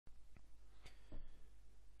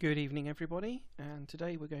Good evening everybody, and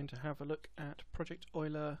today we're going to have a look at Project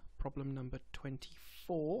Euler problem number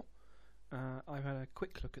 24. I've had a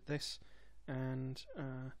quick look at this and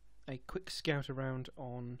a quick scout around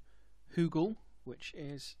on Google, which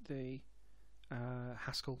is the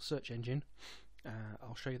Haskell search engine.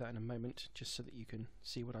 I'll show you that in a moment just so that you can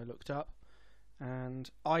see what I looked up, and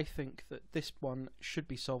I think that this one should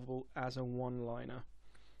be solvable as a one-liner.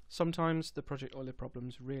 Sometimes the Project Euler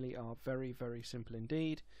problems really are very, very simple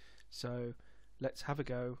indeed. So let's have a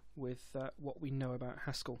go with what we know about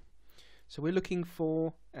Haskell. So we're looking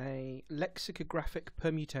for a lexicographic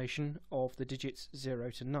permutation of the digits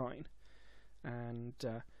 0 to 9. And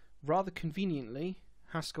rather conveniently,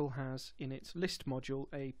 Haskell has in its list module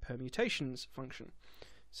a permutations function.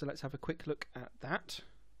 So let's have a quick look at that.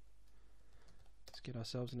 Let's get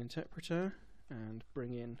ourselves an interpreter and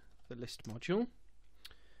bring in the list module.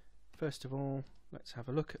 First of all, let's have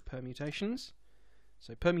a look at permutations.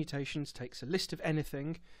 So permutations takes a list of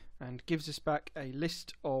anything and gives us back a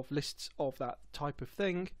list of lists of that type of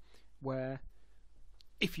thing, where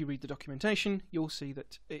if you read the documentation you'll see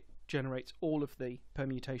that it generates all of the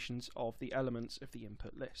permutations of the elements of the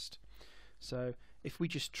input list. So if we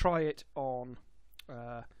just try it on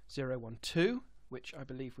 0, 1, 2, which I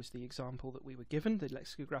believe was the example that we were given, the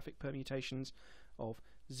lexicographic permutations of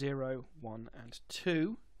 0, 1 and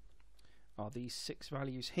 2 are these 6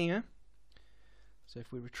 values here. So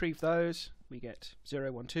if we retrieve those, we get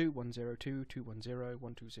 0, 1, 2, 1, 0, 2, 2, 1, 0,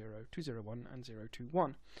 1, 2, 0, 2, 0, 1 and 0, 2,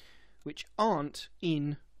 1, which aren't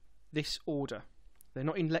in this order. They're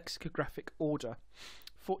not in lexicographic order.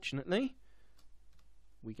 Fortunately,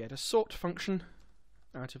 we get a sort function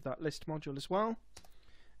out of that list module as well,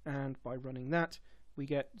 and by running that we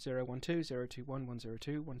get 0, 1, 2, 0, 2, 1, 1, 0,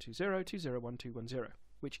 2, 1, 2, 0, 2, 0, 1, 2, 1, 0,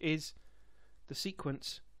 which is the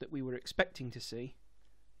sequence that we were expecting to see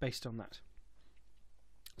based on that.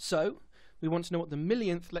 So we want to know what the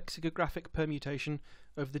millionth lexicographic permutation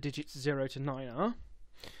of the digits 0 to 9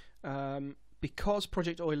 are. Because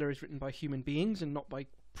Project Euler is written by human beings and not by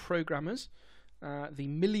programmers, the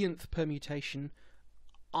millionth permutation,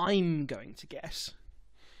 I'm going to guess,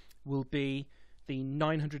 will be the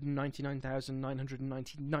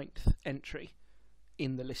 999,999th entry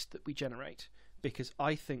in the list that we generate, because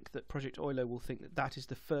I think that Project Euler will think that that is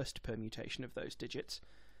the first permutation of those digits,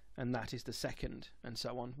 and that is the second, and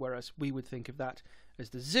so on, whereas we would think of that as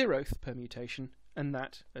the 0th permutation, and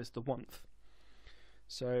that as the 1th.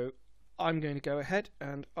 So I'm going to go ahead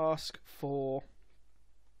and ask for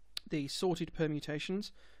the sorted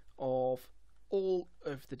permutations of all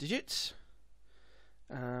of the digits.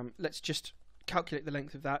 Let's just calculate the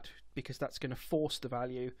length of that, because that's going to force the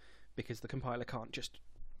value, because the compiler can't just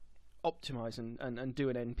optimize and do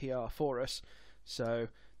an NPR for us. So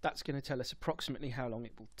that's going to tell us approximately how long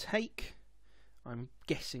it will take. I'm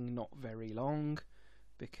guessing not very long,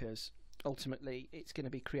 because ultimately it's going to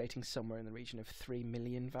be creating somewhere in the region of 3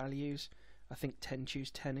 million values. I think 10 choose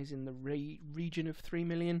 10 is in the region of 3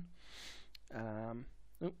 million. Oh,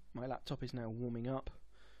 my laptop is now warming up,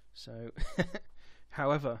 so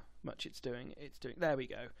however much it's doing, there we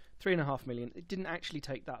go, 3.5 million. It didn't actually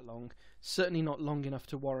take that long, certainly not long enough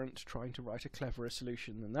to warrant trying to write a cleverer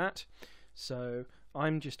solution than that. So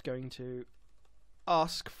I'm just going to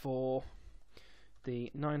ask for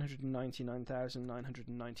the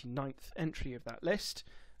 999,999th entry of that list.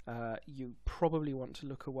 You probably want to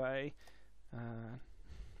look away.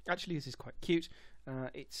 Actually, this is quite cute.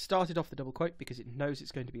 It started off the double quote because it knows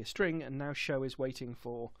it's going to be a string, and now show is waiting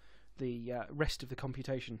for the rest of the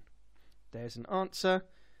computation. There's an answer.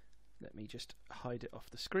 Let me just hide it off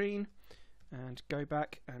the screen and go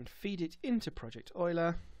back and feed it into Project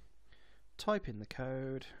Euler, type in the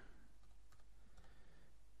code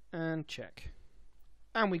and check,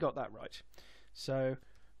 and we got that right. So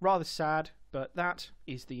rather sad, but that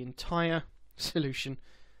is the entire solution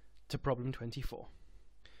to problem 24.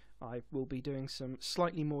 I will be doing some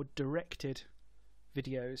slightly more directed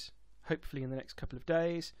videos hopefully in the next couple of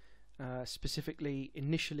days, specifically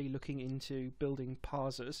initially looking into building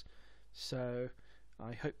parsers. So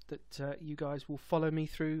I hope that you guys will follow me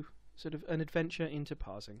through sort of an adventure into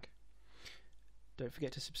parsing. Don't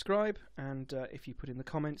forget to subscribe, and if you put in the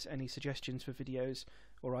comments any suggestions for videos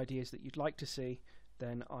or ideas that you'd like to see,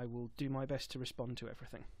 then I will do my best to respond to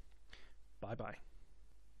everything. Bye bye.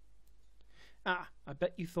 I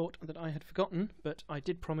bet you thought that I had forgotten, but I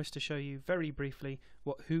did promise to show you very briefly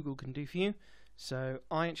what Google can do for you. So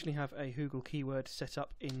I actually have a Google keyword set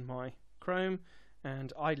up in my Chrome,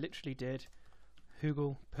 and I literally did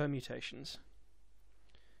Google permutations.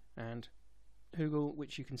 And Google,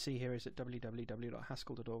 which you can see here, is at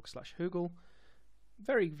www.haskell.org/Google,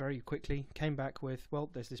 very, very quickly came back with, well,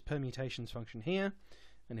 there's this permutations function here,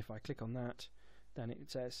 and if I click on that, then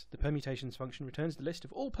it says the permutations function returns the list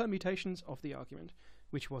of all permutations of the argument,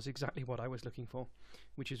 which was exactly what I was looking for,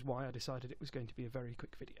 which is why I decided it was going to be a very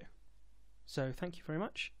quick video. So thank you very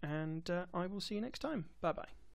much, and I will see you next time. Bye bye.